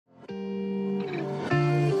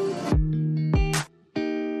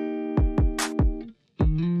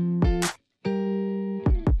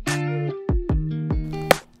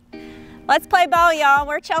Let's play ball, y'all.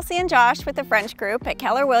 We're Chelsea and Josh with the French group at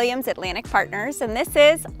Keller Williams Atlantic Partners, and this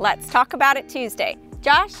is Let's Talk About It Tuesday.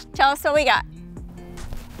 Josh, tell us what we got.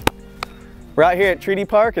 We're out here at Treaty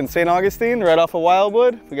Park in St. Augustine, right off of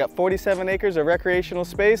Wildwood. We got 47 acres of recreational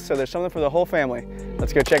space, so there's something for the whole family.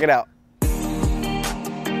 Let's go check it out.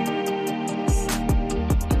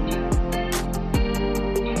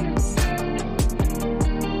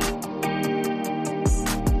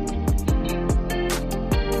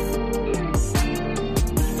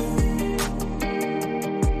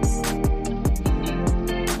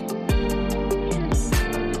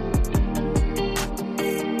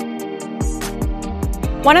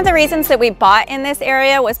 One of the reasons that we bought in this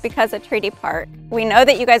area was because of Treaty Park. We know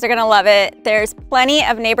that you guys are gonna love it. There's plenty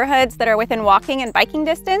of neighborhoods that are within walking and biking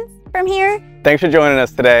distance from here. Thanks for joining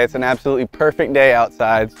us today. It's an absolutely perfect day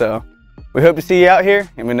outside, so we hope to see you out here,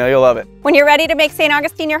 and we know you'll love it. When you're ready to make St.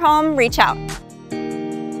 Augustine your home, reach out.